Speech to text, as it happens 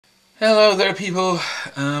Hello there, people.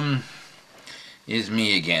 It's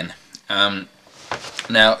me again.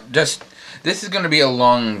 Now, this is going to be a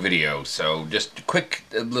long video, so just a quick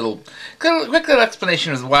little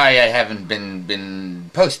explanation of why I haven't been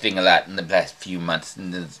posting a lot in the past few months.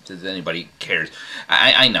 And does anybody cares?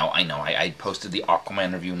 I know. I posted the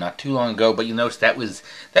Aquaman review not too long ago, but you notice that was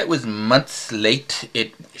months late.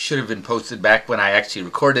 It should have been posted back when I actually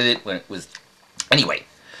recorded it. When it was anyway.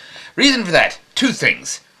 Reason for that: two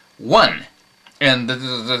things. One, and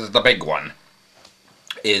the big one,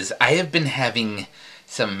 is I have been having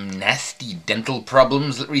some nasty dental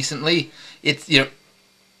problems recently. It's,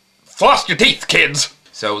 floss your teeth, kids!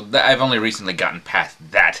 So I've only recently gotten past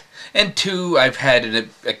that. And two, I've had a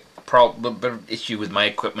issue with my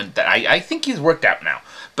equipment that I think is worked out now.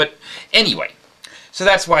 But anyway, so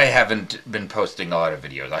that's why I haven't been posting a lot of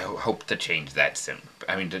videos. I hope to change that soon.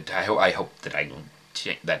 I mean, I hope that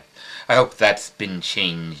I hope that's been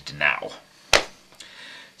changed now.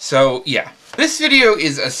 So, yeah. This video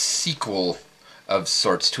is a sequel of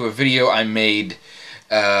sorts to a video I made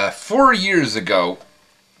 4 years ago.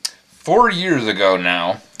 4 years ago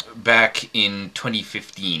now, back in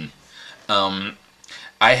 2015. I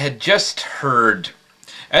had just heard,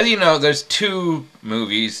 as you know, there's two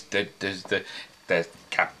movies. There's the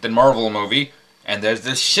Captain Marvel movie, and there's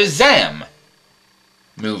the Shazam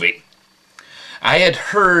movie. I had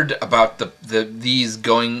heard about these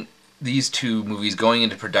two movies going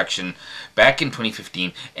into production back in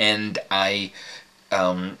 2015, and I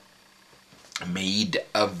made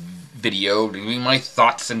a video giving my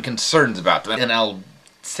thoughts and concerns about them, and I'll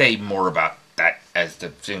say more about that as the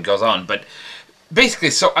thing goes on. But basically,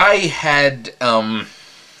 so I had, after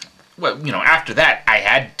that,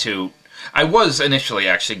 I was initially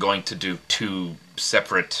actually going to do two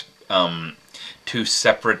separate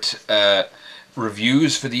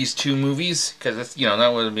reviews for these two movies, because that's,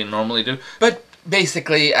 that would we normally do. But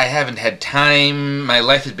basically, I haven't had time. My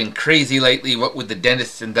life has been crazy lately, what with the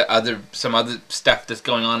dentist and some other stuff that's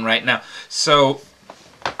going on right now. So,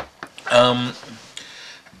 I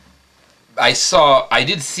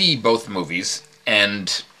did see both movies,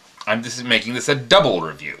 and I'm just making this a double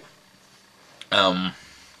review.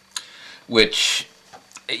 Which,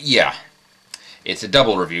 yeah, it's a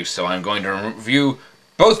double review, so I'm going to review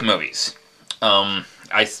both movies.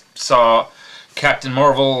 I saw Captain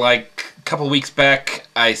Marvel like a couple weeks back.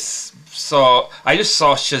 I just saw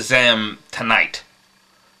Shazam tonight.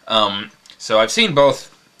 So I've seen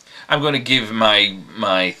both. I'm going to give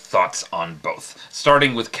my thoughts on both,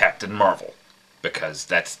 starting with Captain Marvel, because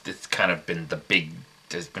it's kind of been the big.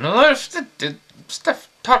 There's been a lot of stuff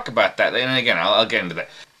talk about that, and again I'll get into that.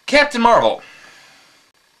 Captain Marvel.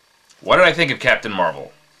 What did I think of Captain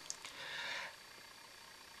Marvel?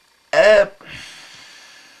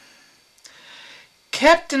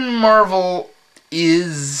 Captain Marvel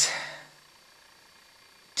is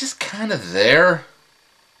just kind of there.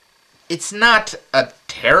 It's not a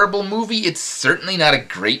terrible movie. It's certainly not a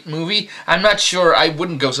great movie. I'm not sure, I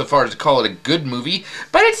wouldn't go so far as to call it a good movie,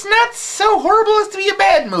 but it's not so horrible as to be a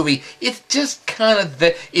bad movie. It's just kind of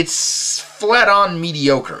it's flat-on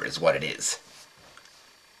mediocre is what it is.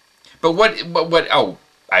 But oh,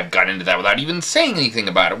 I've got into that without even saying anything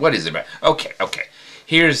about it. What is it about? Okay.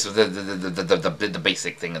 Here's the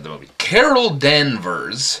basic thing of the movie. Carol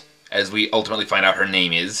Danvers, as we ultimately find out her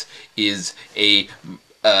name is a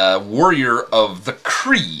warrior of the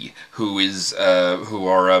Kree, who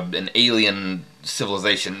are an alien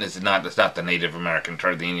civilization. It's not the Native American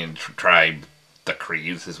tribe, the Indian tribe, the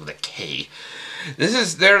Kree. This is with a K.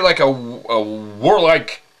 They're like a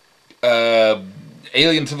warlike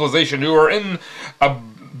alien civilization who are in a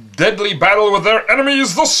deadly battle with their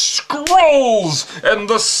enemies, the Skrulls! And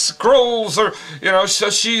the Skrulls are, so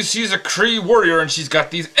she's a Kree warrior, and she's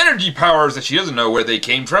got these energy powers that she doesn't know where they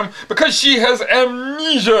came from, because she has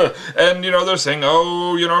amnesia! And, they're saying,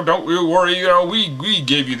 oh, don't you worry, we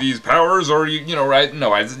gave you these powers, or, right?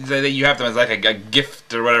 No, you have them as like a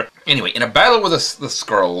gift or whatever. Anyway, in a battle with the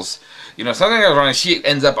Skrulls, something goes wrong, she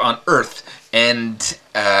ends up on Earth, and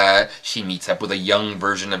she meets up with a young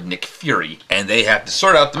version of Nick Fury, and they have to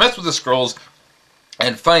sort out the mess with the Skrulls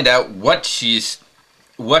and find out what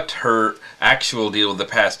her actual deal with the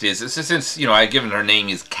past is. Since I've given her name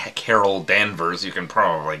is Carol Danvers, you can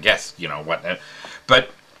probably guess what. But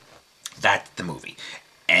that's the movie,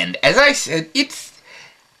 and as I said, it's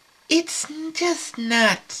just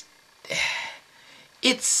not.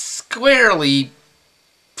 It's squarely,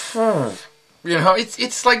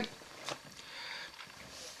 it's like.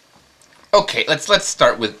 Okay, let's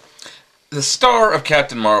start with the star of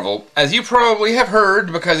Captain Marvel. As you probably have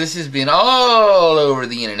heard, because this has been all over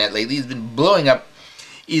the internet lately, it's been blowing up,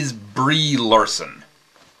 is Brie Larson.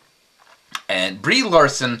 And Brie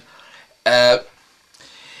Larson, uh,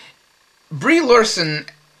 Brie Larson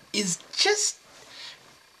is just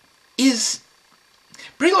is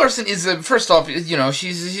Brie Larson is first off, you know,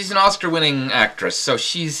 she's an Oscar-winning actress, so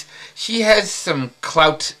she has some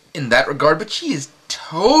clout in that regard, but she is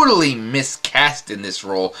totally miscast in this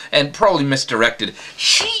role and probably misdirected.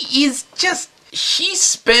 She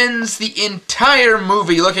spends the entire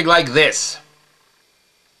movie looking like this.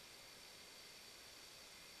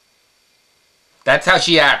 That's how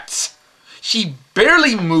she acts. She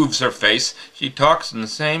barely moves her face. She talks in the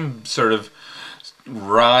same sort of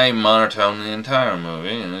wry monotone the entire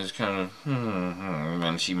movie, and it's kind of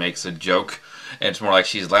and she makes a joke, and it's more like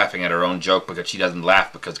she's laughing at her own joke because she doesn't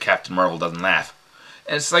laugh because Captain Marvel doesn't laugh.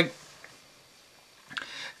 And it's like,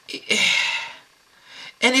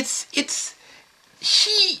 and it's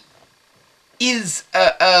she is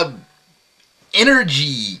a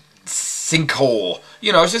energy sinkhole.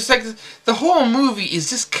 You know, it's just like the whole movie is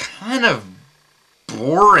just kind of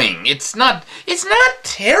boring. It's not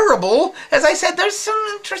terrible. As I said, there's some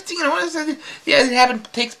interesting, you know,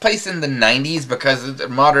 it takes place in the 90s because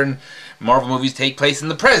modern Marvel movies take place in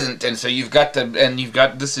the present, and so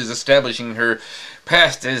this is establishing her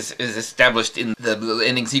past is established in the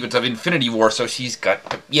ending sequence of Infinity War, so she's got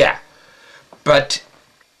to, yeah. But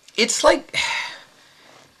it's like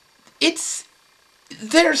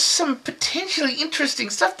there's some potentially interesting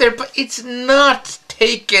stuff there, but it's not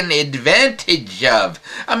taken advantage of.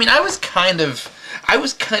 I mean, I was kind of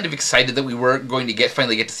excited that we were going to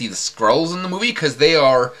finally get to see the Skrulls in the movie, because they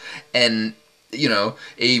are a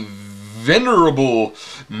venerable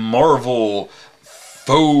Marvel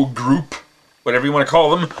faux group, whatever you want to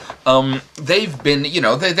call them. They've been, they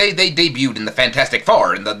debuted in the Fantastic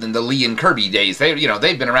Four in the Lee and Kirby days. They've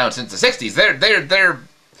been around since the 60s. The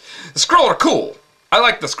Skrull are cool. I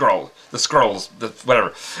like the Skrulls,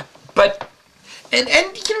 whatever. But and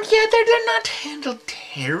they're not handled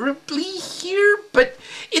terribly here, but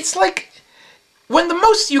it's like, when the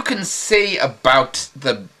most you can say about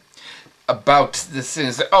this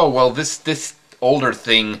is, oh well, this older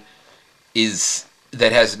thing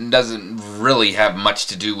doesn't really have much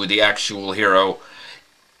to do with the actual hero,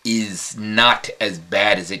 is not as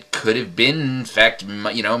bad as it could have been. In fact,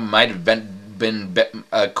 might have been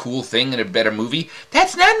a cool thing in a better movie.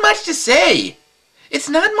 That's not much to say. It's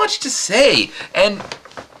not much to say. And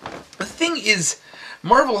the thing is,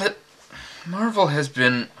 Marvel has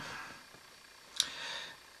been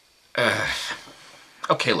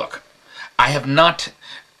okay, look.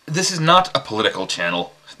 This is not a political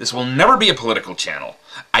channel. This will never be a political channel.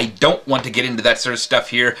 I don't want to get into that sort of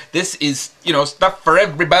stuff here. This is, stuff for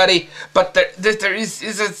everybody, but there is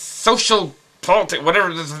a social politics,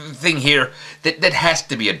 whatever the thing here, that has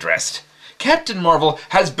to be addressed. Captain Marvel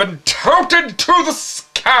has been touted to the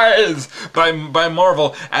skies by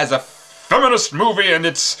Marvel as a feminist movie, and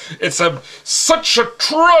it's such a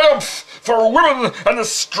triumph for women and a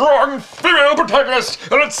strong female protagonist,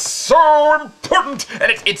 and it's so important,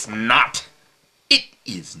 and it's not. It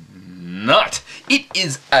is not. It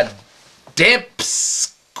is a damp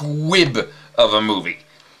squib of a movie.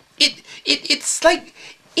 It's like,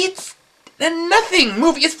 it's a nothing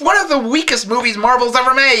movie. It's one of the weakest movies Marvel's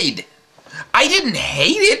ever made. I didn't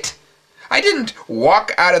hate it. I didn't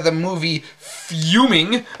walk out of the movie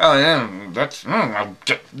fuming.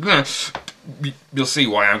 You'll see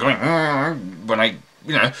why I'm going when I,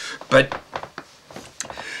 but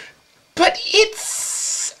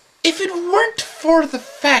it's, if it weren't for the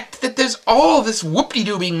fact that there's all this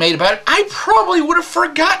whoop-de-doo being made about it, I probably would have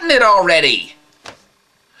forgotten it already.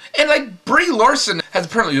 And like, Brie Larson has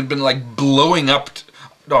apparently been blowing up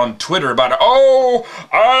on Twitter about, oh,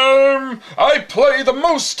 I play the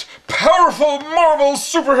most powerful Marvel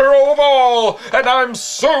superhero of all, and I'm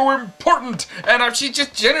so important, and she's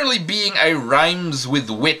just generally being a rhymes with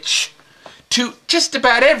witch to just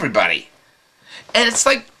about everybody. And it's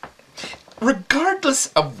like, regardless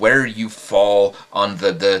of where you fall on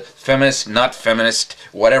the feminist, not feminist,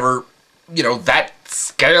 whatever, that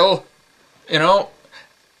scale,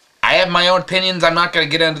 I have my own opinions, I'm not going to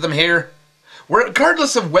get into them here.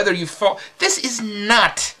 Regardless of whether you fall, this is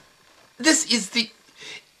the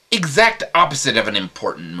exact opposite of an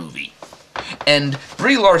important movie. And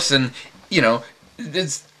Brie Larson,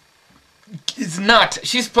 is not,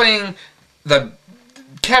 she's playing the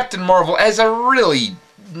Captain Marvel as a really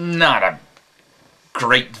not a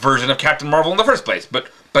great version of Captain Marvel in the first place. But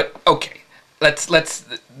okay, let's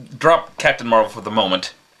drop Captain Marvel for the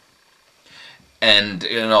moment. And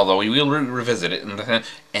although we will revisit it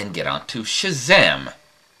and get on to Shazam.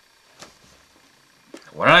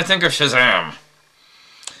 When I think of Shazam,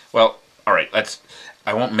 Well, all right.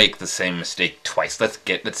 I won't make the same mistake twice. Let's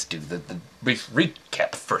do the brief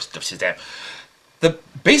recap first of Shazam. The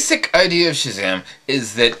basic idea of Shazam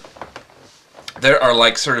is that there are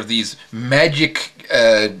like sort of these magic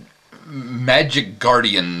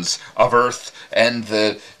guardians of Earth, and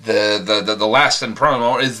the last and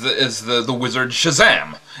promo is the wizard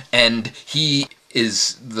Shazam, and he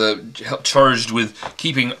is charged with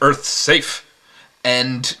keeping Earth safe,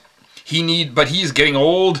 and but he's getting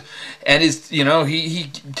old, and he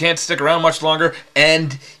can't stick around much longer,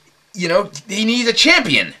 and he needs a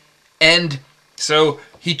champion, and so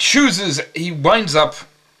he winds up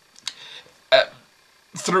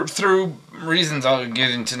through reasons I'll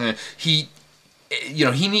get into. He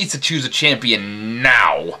needs to choose a champion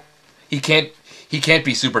now. He can't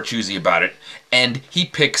be super choosy about it, and he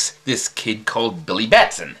picks this kid called Billy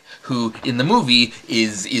Batson, who in the movie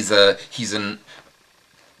he's an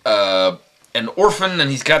orphan, and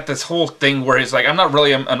he's got this whole thing where he's like, I'm not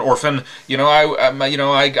really an orphan.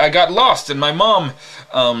 I got lost, and my mom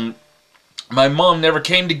never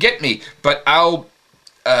came to get me, but I'll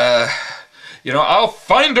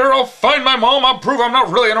find her, I'll find my mom, I'll prove I'm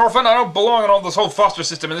not really an orphan, I don't belong in all this whole foster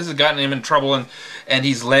system, and this has gotten him in trouble, and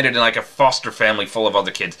he's landed in like a foster family full of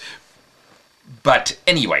other kids. But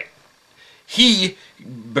anyway, he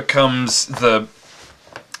becomes the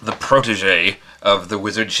protege of the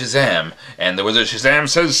wizard Shazam, and the wizard Shazam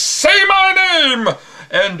says, "Say my name!"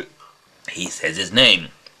 And he says his name,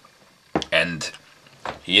 and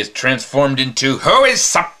he is transformed into who is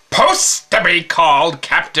supposed to be called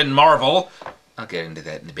Captain Marvel. I'll get into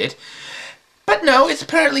that in a bit. But no, it's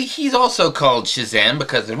apparently he's also called Shazam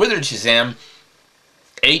because the wizard Shazam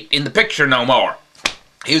ain't in the picture no more.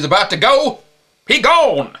 He was about to go. He's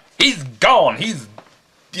gone. He's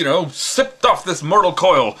slipped off this mortal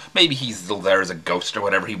coil. Maybe he's still there as a ghost or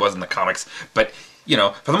whatever he was in the comics. But,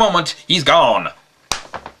 for the moment, he's gone.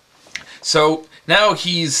 So now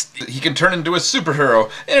he can turn into a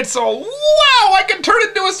superhero, and it's all, wow, I can turn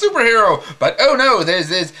into a superhero. But oh no,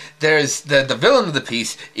 there's the villain of the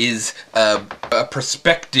piece is a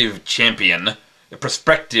prospective champion, a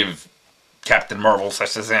prospective Captain Marvel,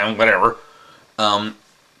 Shazam, whatever.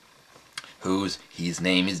 His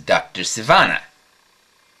name is Dr. Sivana.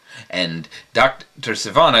 And Dr.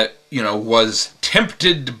 Sivana, was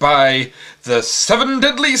tempted by the 7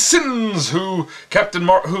 deadly sins who I'm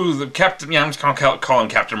just gonna call him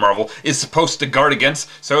Captain Marvel, is supposed to guard against.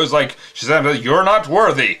 So it's like, Shazam, you're not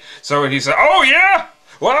worthy. So he said, oh yeah?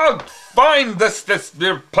 Well, I'll find this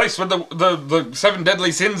place with the 7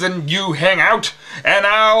 deadly sins, and you hang out, and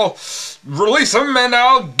I'll release them, and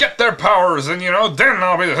I'll get their powers, and then I'll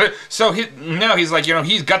be the... So now he's like,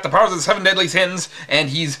 he's got the powers of the 7 deadly sins, and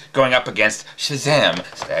he's going up against Shazam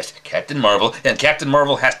 / Captain Marvel, and Captain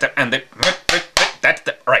Marvel has to... That's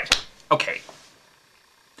the... Right. Okay.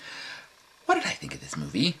 What did I think of this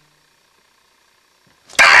movie?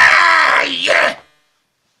 Ah, yeah!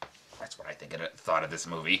 That's what I thought of this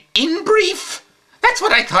movie. In brief, that's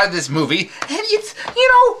what I thought of this movie. And it's,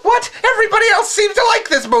 what? Everybody else seems to like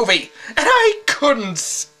this movie. And I couldn't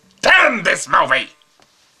stand this movie.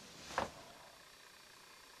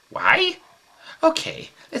 Why? Okay,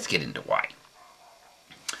 let's get into why.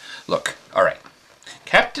 Look, alright.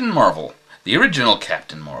 Captain Marvel, the original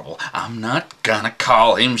Captain Marvel, I'm not gonna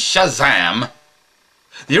call him Shazam.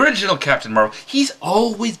 The original Captain Marvel, he's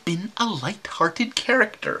always been a light-hearted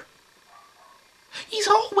character. He's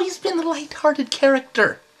always been a light-hearted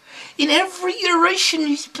character. In every iteration,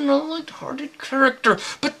 he's been a light-hearted character.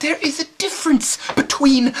 But there is a difference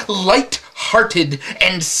between light-hearted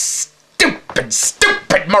and stupid,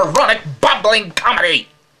 moronic, bubbling comedy.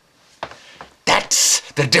 That's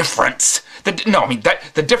the difference. The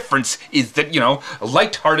difference is that,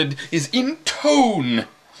 light-hearted is in tone.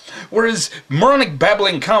 Whereas moronic,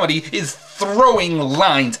 babbling comedy is throwing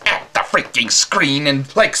lines at the freaking screen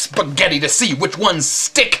and like spaghetti to see which ones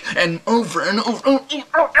stick, and over and over and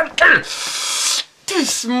over.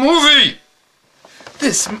 This movie!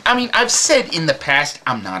 I've said in the past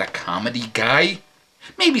I'm not a comedy guy.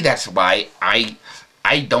 Maybe that's why I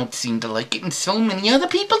don't seem to like it, and so many other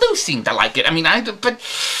people do seem to like it.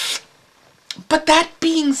 But that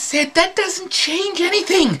being said, that doesn't change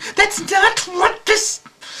anything. That's not what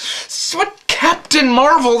Captain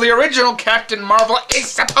Marvel, the original Captain Marvel, is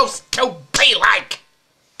supposed to be like.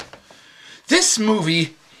 This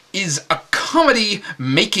movie is a comedy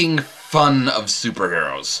making fun of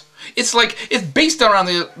superheroes. It's based around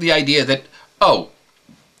the idea that,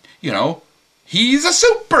 he's a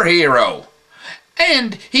superhero.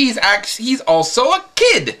 And he's also a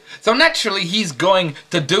kid. So naturally he's going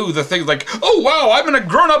to do the things like, oh wow, I'm in a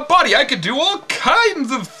grown-up body. I could do all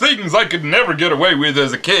kinds of things I could never get away with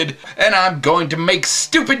as a kid. And I'm going to make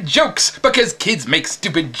stupid jokes because kids make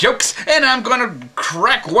stupid jokes. And I'm going to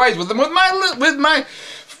crack wise with them with my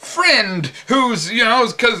friend who's,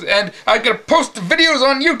 and I'm going to post videos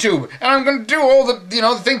on YouTube. And I'm going to do all the,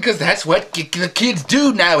 the thing because that's what the kids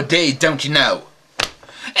do nowadays, don't you know?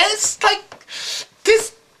 And it's like,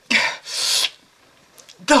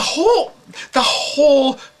 the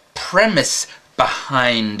whole premise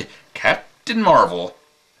behind Captain Marvel,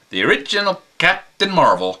 the original Captain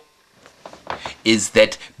Marvel, is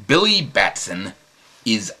that Billy Batson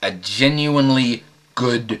is a genuinely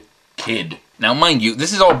good kid. Now, mind you,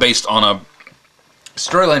 this is all based on a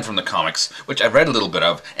storyline from the comics, which I've read a little bit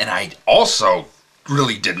of, and I also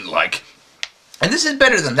really didn't like. And this is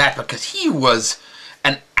better than that because he was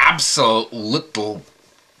an absolute little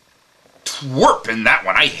twerp in that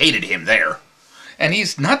one. I hated him there. And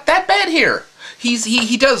he's not that bad here. He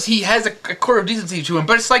has a core of decency to him,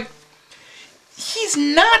 but it's like, he's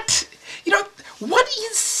not, what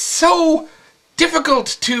is so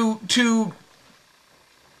difficult to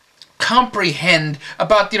comprehend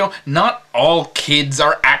about, not all kids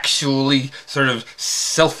are actually sort of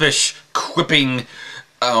selfish, quipping,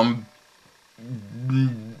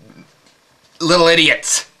 little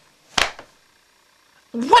idiots.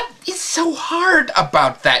 What is so hard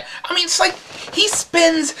about that? I mean, it's like he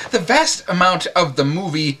spends the vast amount of the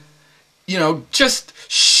movie, just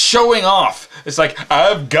showing off. It's like,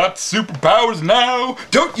 I've got superpowers now.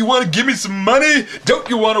 Don't you want to give me some money? Don't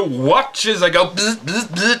you want to watch as I go bzz, bzz,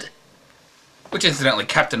 bzz? Which, incidentally,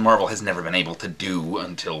 Captain Marvel has never been able to do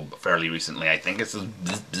until fairly recently, I think. It's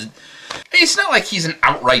bzz, bzz. It's not like he's an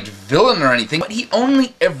outright villain or anything, but he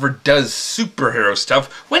only ever does superhero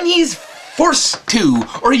stuff when he's forced to,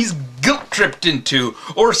 or he's guilt-tripped into,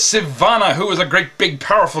 or Sivana, who is a great big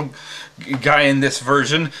powerful guy in this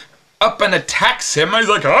version, up and attacks him, and he's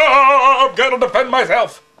like, I've got to defend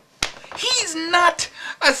myself. He's not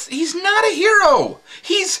a hero.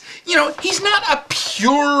 He's not a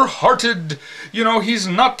pure-hearted, he's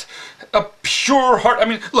not a pure heart. I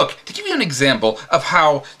mean, look, to give you an example of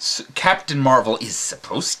how Captain Marvel is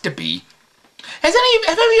supposed to be, have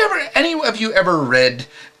any of you ever read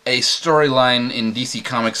a storyline in DC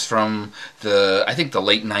Comics from I think the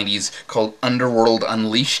late 90s called Underworld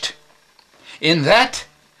Unleashed? In that,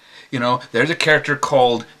 there's a character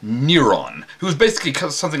called Neuron, who's basically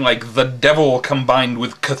something like the devil combined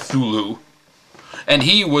with Cthulhu. And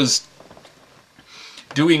he was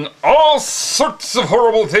doing all sorts of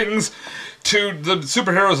horrible things to the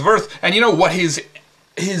superheroes of Earth. And you know what his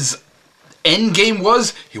end game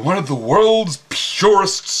was? He wanted the world's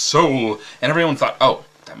purest soul. And everyone thought, oh,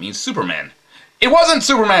 that means Superman. It wasn't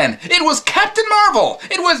Superman. It was Captain Marvel.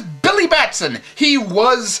 It was Billy Batson. He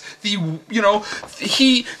was had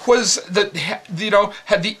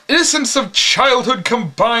the innocence of childhood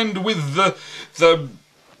combined with the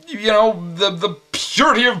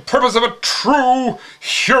purity of purpose of a true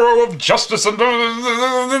hero of justice and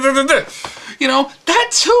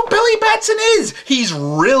that's who Billy Batson is. He's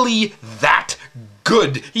really that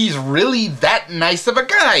good. He's really that nice of a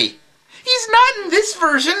guy. He's not in this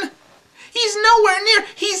version. He's nowhere near.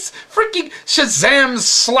 He's freaking Shazam's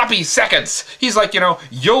sloppy seconds. He's like,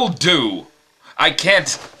 you'll do. I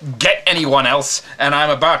can't get anyone else, and I'm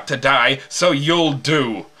about to die, so you'll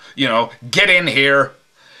do. Get in here.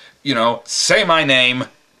 Say my name.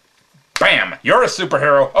 Bam, you're a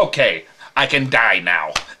superhero. Okay, I can die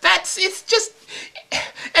now. It's just,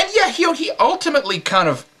 and yeah, he ultimately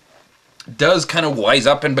does wise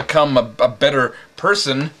up and become a better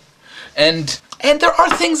person. And there are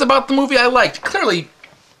things about the movie I liked. Clearly,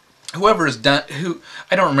 I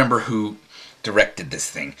don't remember who directed this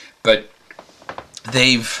thing, but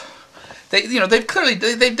they've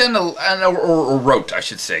done or wrote, I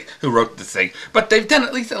should say, who wrote this thing. But they've done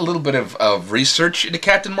at least a little bit of research into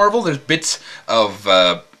Captain Marvel. There's bits of,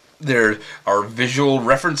 there are visual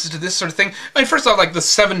references to this sort of thing. I mean, first off, like the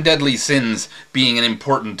 7 deadly sins being an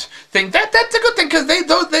important thing. That's a good thing, because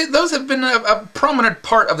those have been a prominent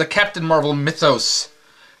part of the Captain Marvel mythos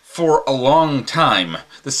for a long time.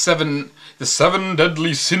 The seven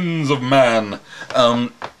deadly sins of man.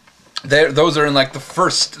 Those are in like the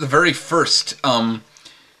very first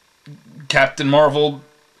Captain Marvel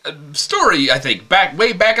story, I think,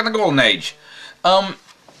 way back in the Golden Age.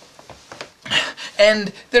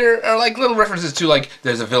 And there are like little references to, like,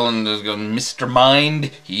 there's a villain, there's Mr.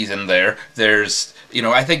 Mind, he's in there. There's,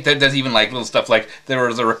 I think that there's even like little stuff like there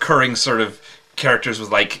was a recurring sort of characters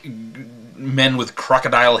with like men with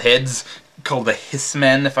crocodile heads called the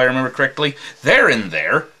Hissmen, if I remember correctly. They're in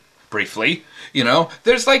there, briefly. You know,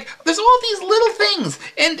 there's all these little things,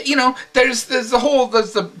 and you know, there's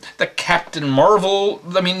the Captain Marvel.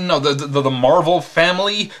 I mean, no, the Marvel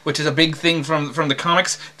family, which is a big thing from the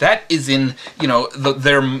comics. That is in, you know,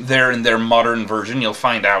 they're in their modern version. You'll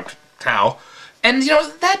find out how, and you know,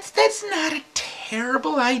 that's not a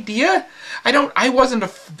terrible idea. I wasn't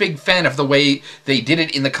a big fan of the way they did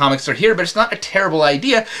it in the comics or here, but it's not a terrible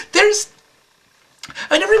idea.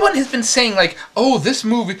 And everyone has been saying, like, oh, this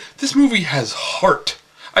movie has heart.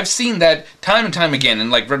 I've seen that time and time again, and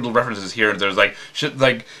like little references here. There's like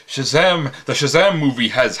Shazam. The Shazam movie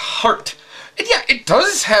has heart. And yeah, it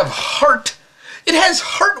does have heart. It has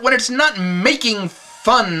heart when it's not making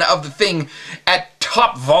fun of the thing at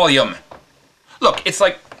top volume. Look, it's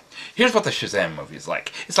like, here's what the Shazam movie is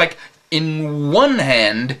like. It's like, in one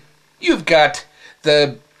hand, you've got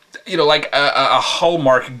the, you know, like a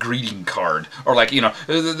Hallmark greeting card, or like, you know,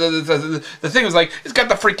 the thing is like, it's got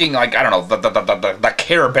the freaking, like, I don't know, the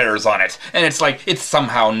Care Bears on it, and it's like, it's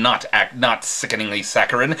somehow not sickeningly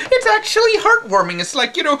saccharine. It's actually heartwarming. It's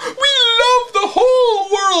like, you know, we love the whole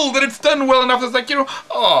world, and it's done well enough. It's like, you know,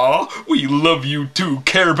 aw, we love you too,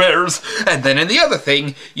 Care Bears. And then in the other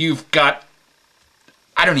thing, you've got,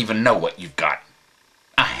 I don't even know what you've got.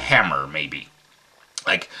 A hammer, maybe.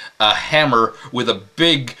 Like, a hammer with a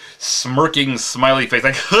big, smirking, smiley face,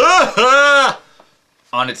 like, ha ha,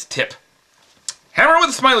 on its tip. Hammer with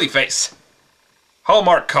a smiley face.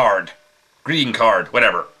 Hallmark card. Greeting card,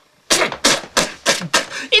 whatever.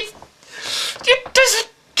 It doesn't...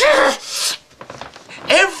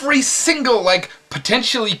 Every single, like,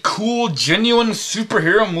 potentially cool, genuine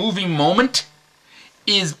superhero movie moment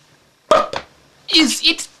is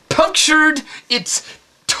it's punctured, it's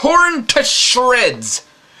torn to shreds.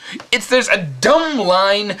 There's a dumb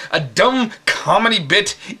line, a dumb comedy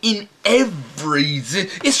bit in every...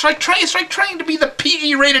 It's like trying to be the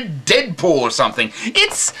PG-rated Deadpool or something.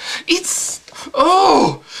 It's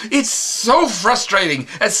so frustrating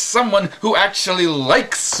as someone who actually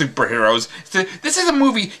likes superheroes. This is a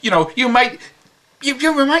movie, you know, you might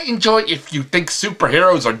enjoy if you think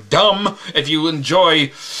superheroes are dumb, if you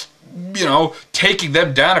enjoy, you know, taking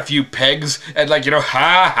them down a few pegs and, like, you know,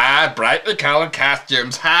 ha ha, brightly colored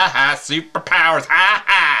costumes, ha ha, superpowers, ha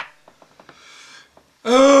ha.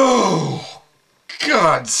 Oh,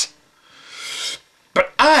 gods.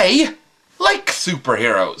 But I like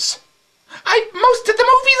superheroes. Most of the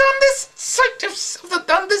movies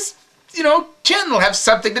on this you know, channel have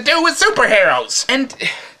something to do with superheroes. And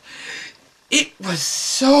it was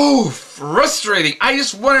so frustrating. I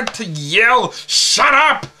just wanted to yell, shut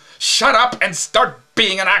up! Shut up and start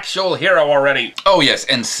being an actual hero already. Oh yes,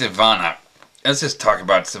 and Sivana. Let's just talk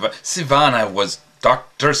about Sivana. Sivana was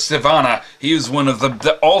Dr. Sivana. He was one of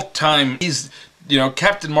the all-time... He's, you know,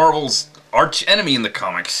 Captain Marvel's arch enemy in the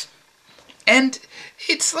comics. And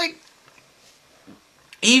it's like...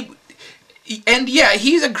 And yeah,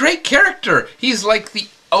 he's a great character. He's like the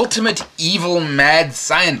ultimate evil mad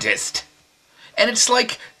scientist. And it's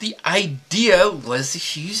like, the idea was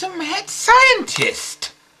he's a mad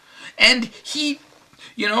scientist. And he,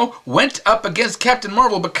 you know, went up against Captain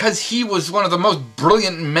Marvel because he was one of the most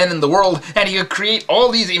brilliant men in the world, and he could create all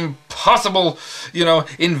these impossible, you know,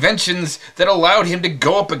 inventions that allowed him to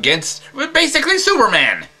go up against basically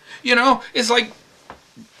Superman. You know, it's like,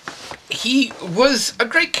 he was a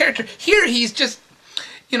great character. Here, he's just,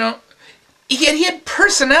 you know, he had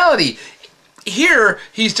personality. Here,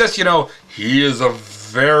 he's just, you know, he is a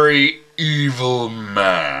very evil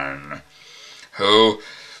man who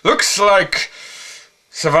looks like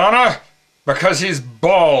Sivana because he's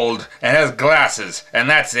bald and has glasses, and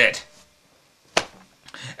that's it.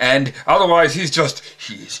 And otherwise, he's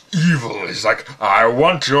evil. He's like, I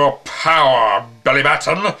want your power, belly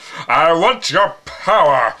button. I want your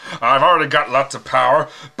power. I've already got lots of power,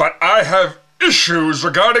 but I have issues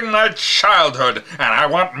regarding my childhood, and I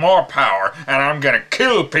want more power, and I'm gonna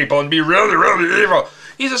kill people and be really, really evil.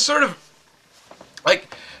 He's a sort of,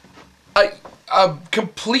 like, a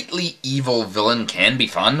completely evil villain can be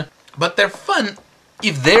fun, but they're fun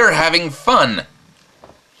if they're having fun.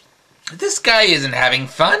 This guy isn't having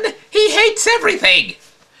fun. He hates everything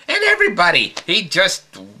and everybody. He just,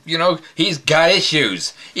 you know, he's got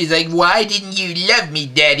issues. He's like, why didn't you love me,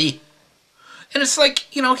 Daddy? And it's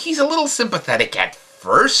like, you know, he's a little sympathetic at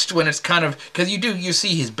first when it's kind of, because you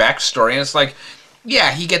see his backstory, and it's like,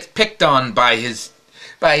 yeah, he gets picked on by his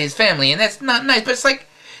family, and that's not nice, but it's like,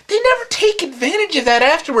 they never take advantage of that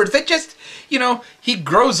afterwards. They just, you know, he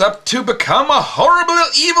grows up to become a horrible,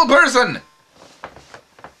 evil person.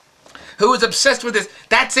 who is obsessed with this.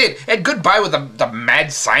 That's it. And goodbye with the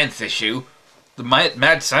mad science issue. The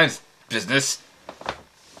mad science business.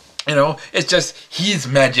 You know, it's just, he's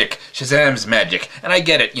magic. Shazam's magic. And I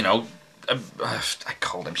get it, you know. I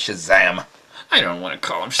called him Shazam. I don't want to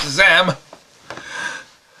call him Shazam.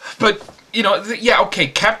 But, you know, yeah, okay,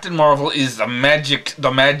 Captain Marvel is the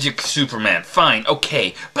magic Superman. Fine,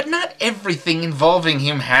 okay. But not everything involving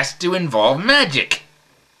him has to involve magic.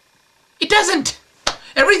 It doesn't.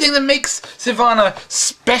 Everything that makes Sivana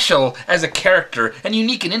special as a character and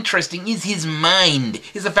unique and interesting is his mind.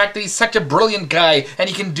 Is the fact that he's such a brilliant guy and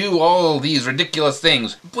he can do all these ridiculous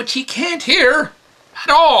things, which he can't here at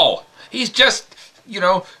all. He's just, you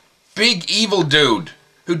know, big evil dude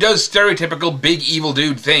who does stereotypical big evil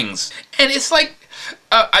dude things. And it's like,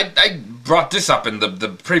 I brought this up in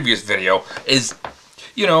the previous video, is,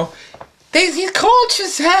 you know, he's called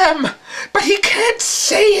Shazam, but he can't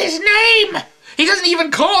say his name. He doesn't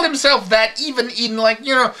even call himself that, even in, like,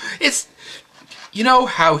 you know, it's... You know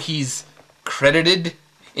how he's credited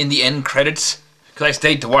in the end credits? Because I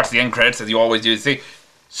stayed to watch the end credits, as you always do. See,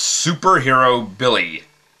 Superhero Billy.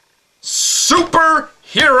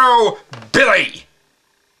 Superhero Billy!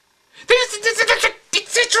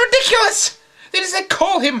 It's ridiculous! They just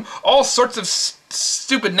call him all sorts of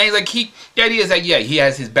stupid names. Like, the idea is that, yeah, he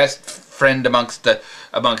has his best friend amongst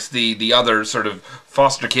the other sort of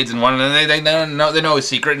foster kids and one, and they know his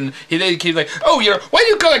secret, and they keep like, oh, you know, why do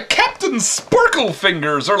you call it Captain Sparkle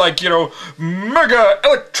Fingers, or like, you know, Mega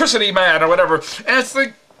Electricity Man, or whatever. And it's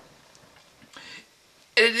like,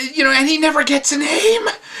 you know, and he never gets a name.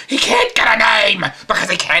 He can't get a name because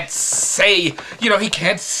he can't say, you know, he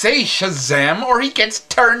can't say Shazam, or he gets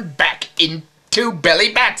turned back into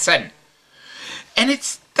Billy Batson. And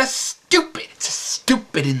it's stupid. It's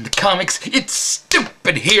stupid in the comics. It's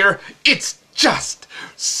stupid here. It's just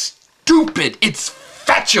stupid. It's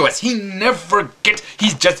fatuous. He never gets...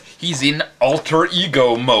 He's in alter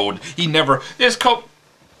ego mode.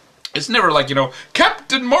 It's never like, you know,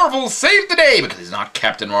 Captain Marvel saved the day, because he's not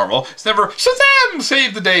Captain Marvel. It's never Shazam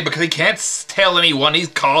saved the day, because he can't tell anyone he's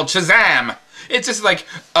called Shazam. It's just like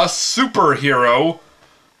a superhero,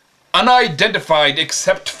 unidentified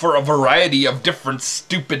except for a variety of different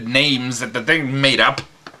stupid names that the thing made up.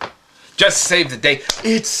 Just save the day.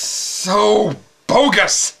 It's so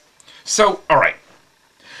bogus. So, alright.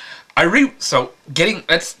 Let's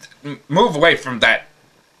move away from that.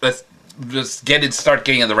 Let's just start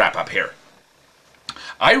getting in the wrap up here.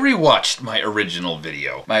 I rewatched my original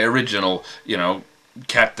video. My original, you know,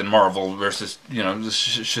 Captain Marvel versus, you know, the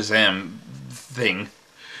Shazam thing.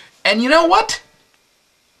 And you know what?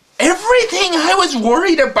 Everything I was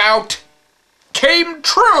worried about came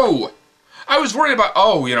true. I was worried about,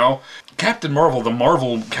 oh, you know, Captain Marvel, the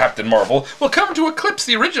Marvel Captain Marvel, will come to eclipse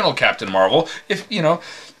the original Captain Marvel if, you know,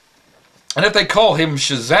 and if they call him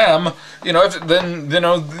Shazam, you know, then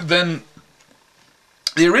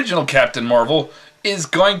the original Captain Marvel is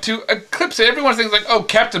going to eclipse it. Everyone thinks like, oh,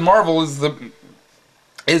 Captain Marvel is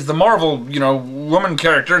the Marvel, you know, woman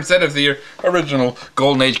character instead of the original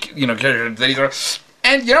Golden Age, you know, character that he's are.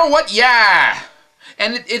 And you know what? Yeah.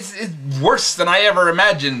 And it's worse than I ever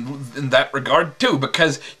imagined in that regard, too,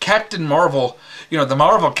 because Captain Marvel, you know, the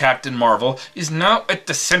Marvel Captain Marvel, is now at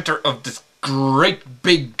the center of this great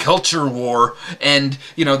big culture war, and,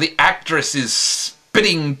 you know, the actress is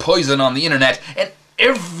spitting poison on the internet, and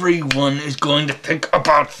everyone is going to think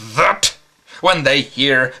about that when they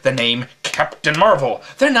hear the name Captain Marvel.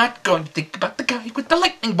 They're not going to think about the guy with the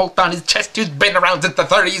lightning bolt on his chest who's been around since the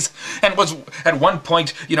 30s and was at one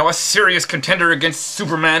point, you know, a serious contender against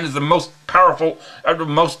Superman as the most powerful,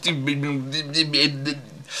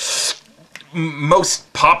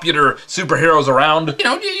 most popular superheroes around. You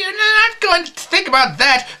know, you're not going to think about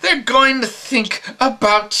that. They're going to think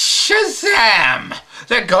about Shazam.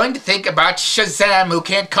 They're going to think about Shazam, who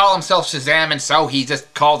can't call himself Shazam, and so he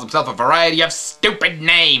just calls himself a variety of stupid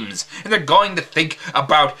names. And they're going to think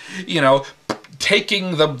about, you know,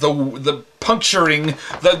 taking the puncturing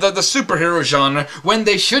the superhero genre when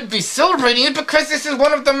they should be celebrating it, because this is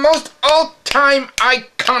one of the most all-time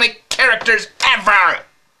iconic characters ever.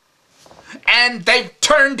 And they've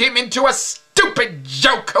turned him into a stupid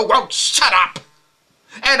joke who won't shut up.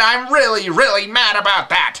 And I'm really, really mad about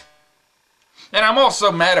that. And I'm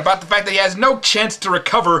also mad about the fact that he has no chance to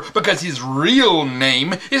recover because his real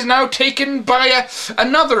name is now taken by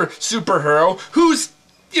another superhero who's,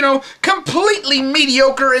 you know, completely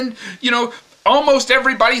mediocre and, you know, almost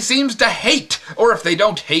everybody seems to hate. Or if they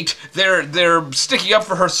don't hate, they're sticking up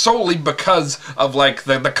for her solely because of, like,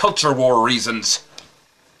 the culture war reasons.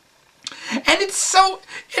 And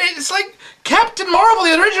it's like, Captain Marvel,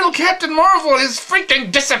 the original Captain Marvel, is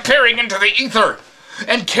freaking disappearing into the ether.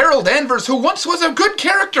 And Carol Danvers, who once was a good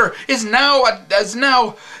character, is now,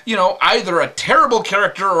 you know, either a terrible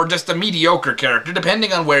character or just a mediocre character,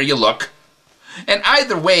 depending on where you look. And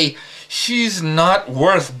either way, she's not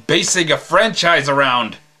worth basing a franchise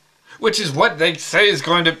around. Which is what they say is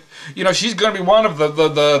going to, you know, she's going to be one of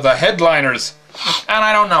the headliners. And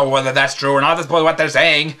I don't know whether that's true or not, that's what they're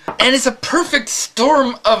saying. And it's a perfect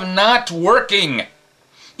storm of not working.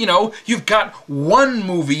 You know, you've got one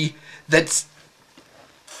movie that's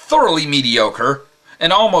thoroughly mediocre,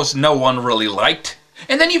 and almost no one really liked.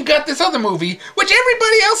 And then you've got this other movie, which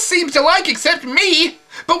everybody else seems to like except me,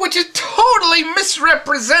 but which is totally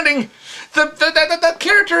misrepresenting the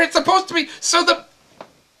character it's supposed to be. So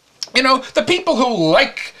you know, the people who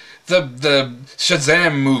like the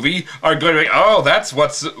Shazam movie are going to be, oh, that's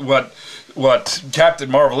what Captain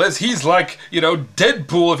Marvel is. He's like, you know,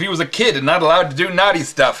 Deadpool if he was a kid and not allowed to do naughty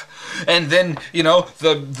stuff. And then, you know,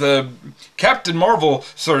 the Captain Marvel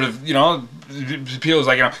sort of, you know, feels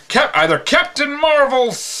like, you know, either Captain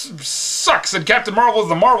Marvel sucks and Captain Marvel is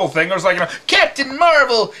the Marvel thing, or it's like, you know, Captain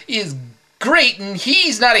Marvel is great and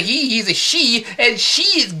he's not a he, he's a she, and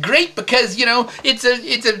she is great because, you know, it's a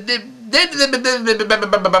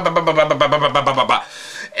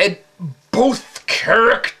and both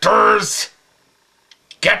characters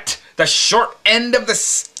get the short end of the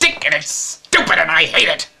stick, and it's stupid and I hate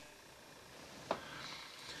it.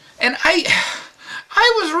 And I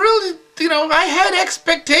was really, you know, I had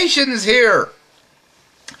expectations here.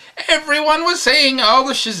 Everyone was saying, oh,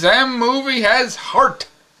 the Shazam movie has heart.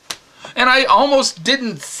 And I almost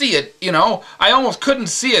didn't see it, you know. I almost couldn't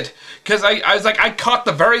see it because I was like, I caught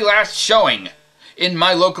the very last showing in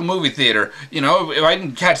my local movie theater. You know, if I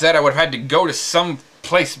didn't catch that, I would have had to go to some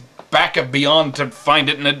place back of beyond to find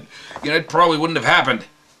it, and it, you know, it probably wouldn't have happened.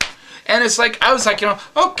 And it's like, I was like, you know,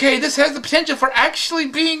 okay, this has the potential for actually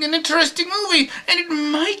being an interesting movie, and it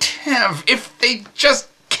might have if they just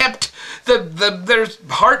kept their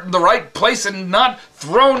heart in the right place and not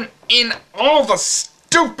thrown in all the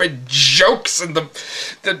stupid jokes and the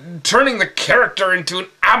turning the character into an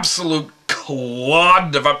absolute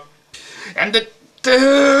clod of a, and the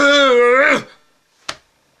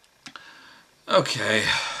okay.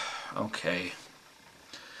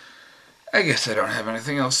 I guess I don't have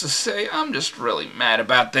anything else to say. I'm just really mad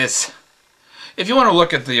about this. If you want to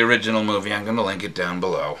look at the original movie, I'm going to link it down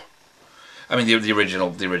below. I mean, the original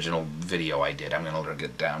video I did. I'm going to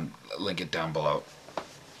link it down below.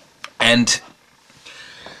 And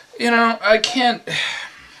you know, I can't.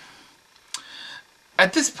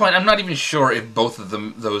 At this point, I'm not even sure if both of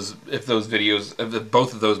them, if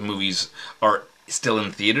both of those movies are still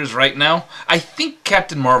in theaters right now. I think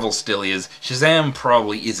Captain Marvel still is. Shazam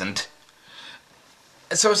probably isn't.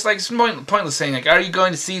 So it's like, it's pointless saying, like, are you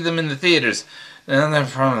going to see them in the theaters? And they've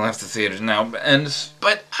probably left the theaters now.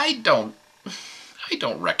 But I don't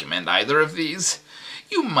recommend either of these.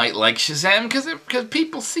 You might like Shazam because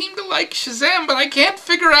people seem to like Shazam, but I can't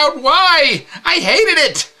figure out why. I hated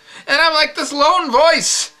it, and I'm like this lone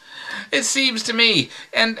voice, it seems to me.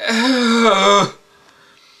 And I'm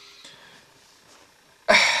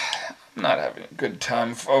not having a good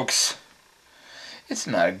time, folks. It's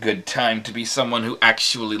not a good time to be someone who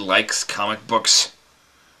actually likes comic books.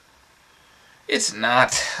 It's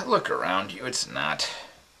not. Look around you. It's not.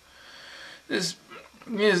 There's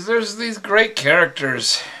these great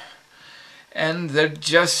characters, and they're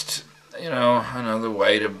just, you know, another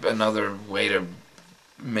way to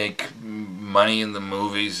make money in the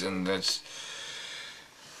movies, and that's,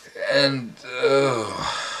 and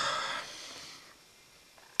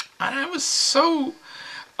I was so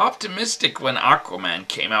optimistic when Aquaman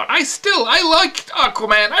came out. I liked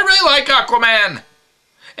Aquaman. I really like Aquaman.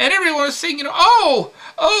 And everyone was saying, you know,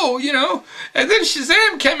 oh, you know, and then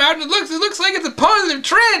Shazam came out and it looks like it's a positive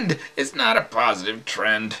trend. It's not a positive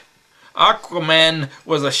trend. Aquaman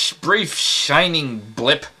was a brief shining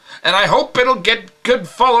blip, and I hope it'll get good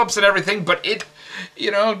follow-ups and everything, but it,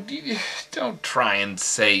 you know, don't try and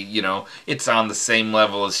say, you know, it's on the same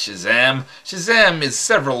level as Shazam. Shazam is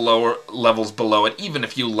several lower levels below it, even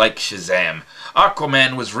if you like Shazam.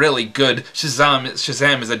 Aquaman was really good.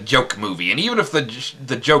 Shazam is a joke movie, and even if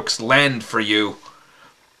the jokes land for you,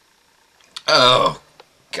 oh,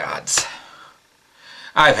 gods,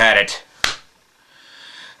 I've had it.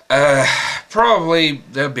 Probably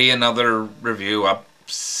there'll be another review up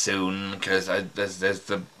soon, because as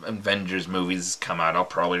the Avengers movies come out, I'll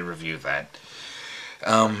probably review that.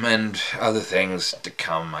 And other things to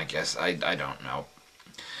come, I guess. I don't know.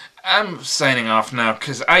 I'm signing off now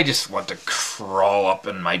because I just want to crawl up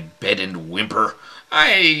in my bed and whimper.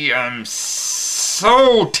 I am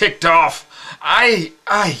so ticked off.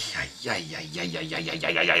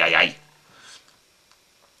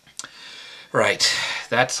 Right,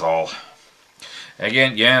 that's all.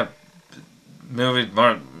 Again, yeah, movie,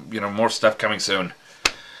 more stuff coming soon.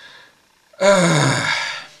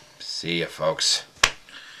 See ya, folks.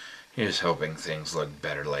 Here's hoping things look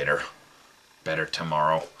better later. Better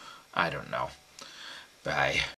tomorrow. I don't know. Bye.